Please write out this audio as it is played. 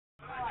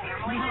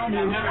Hey,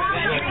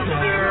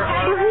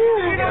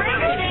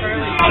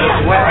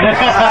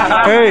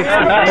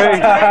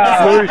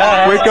 Louis,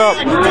 wake up.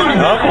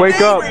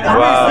 Wake up.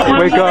 Wow.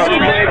 Wake up.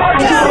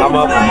 I'm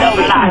up.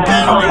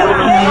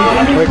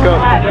 Wake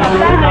up.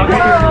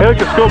 Hey, look,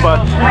 a school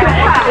bus.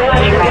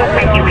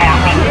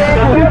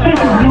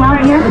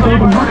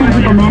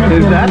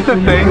 Is that the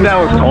thing that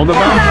was told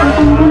about?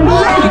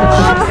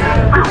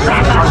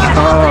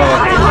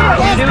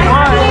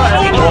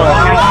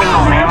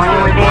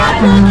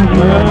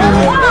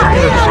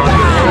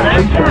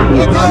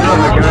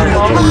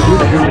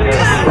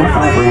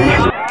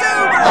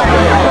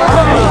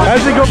 As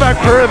we go back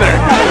further,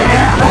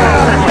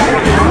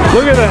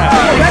 look at that.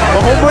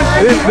 A whole bunch.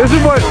 This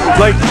is what,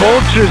 like,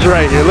 vultures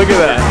right here. Look at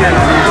that.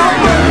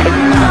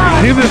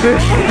 See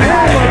this?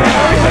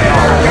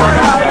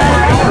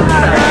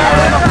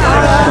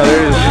 Oh,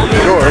 there's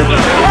George.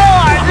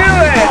 Oh, I knew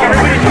it!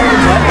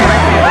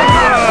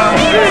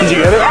 Did you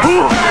get it?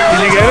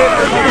 Did you get it?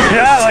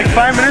 Yeah, like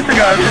 5 minutes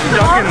ago, I was just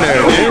stuck in there,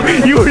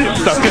 dude. You were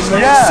stuck in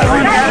there? Yeah.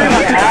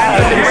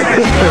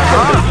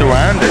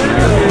 Surrounded.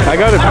 I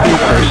gotta pee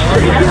first.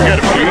 You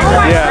gotta pee?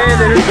 Yeah.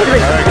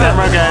 Alright,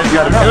 come on, guys.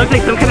 Gotta pee. It looks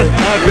like some kind of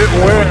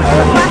Where?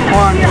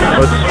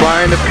 Let's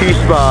find a pee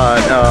spot.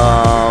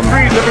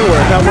 Trees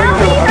everywhere.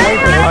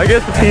 I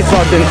guess the pee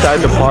spot's inside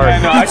the park. I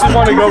know. I just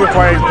want to go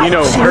before I,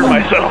 hurt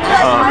myself.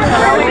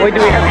 Wait, do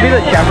we have to do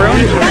the chevron?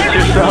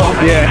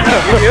 Yeah.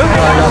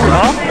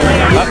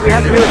 We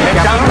have to do the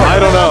chevron?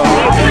 I don't know.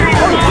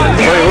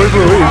 Wait, where's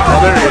Louis? Oh,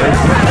 there he is.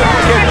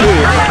 I can't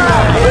see it.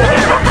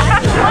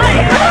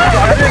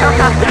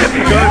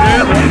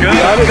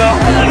 Go.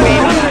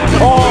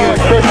 Oh,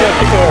 crush that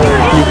ticket.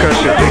 You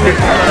crushed your ticket.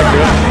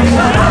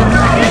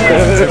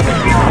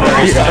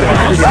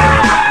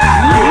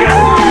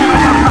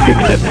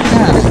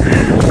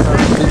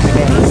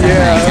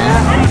 Yeah.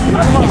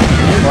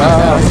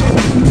 Wow.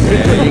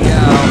 There you go.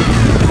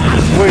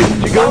 Wait,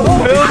 did you go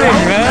filming,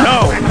 man?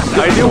 No,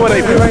 I do what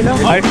I do right now.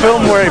 I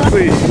film where I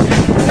please.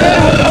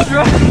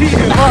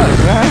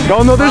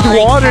 Oh no, there's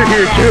water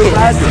here too.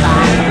 I'm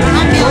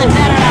feeling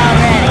better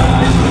already.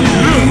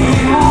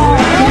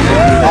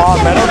 Oh,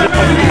 metal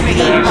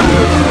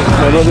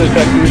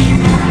detectors.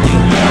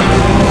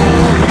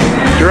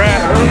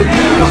 Giraffe.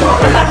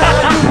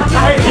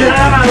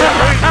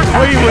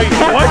 Wait,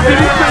 what did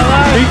he say?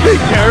 Did he say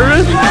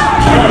terrorist?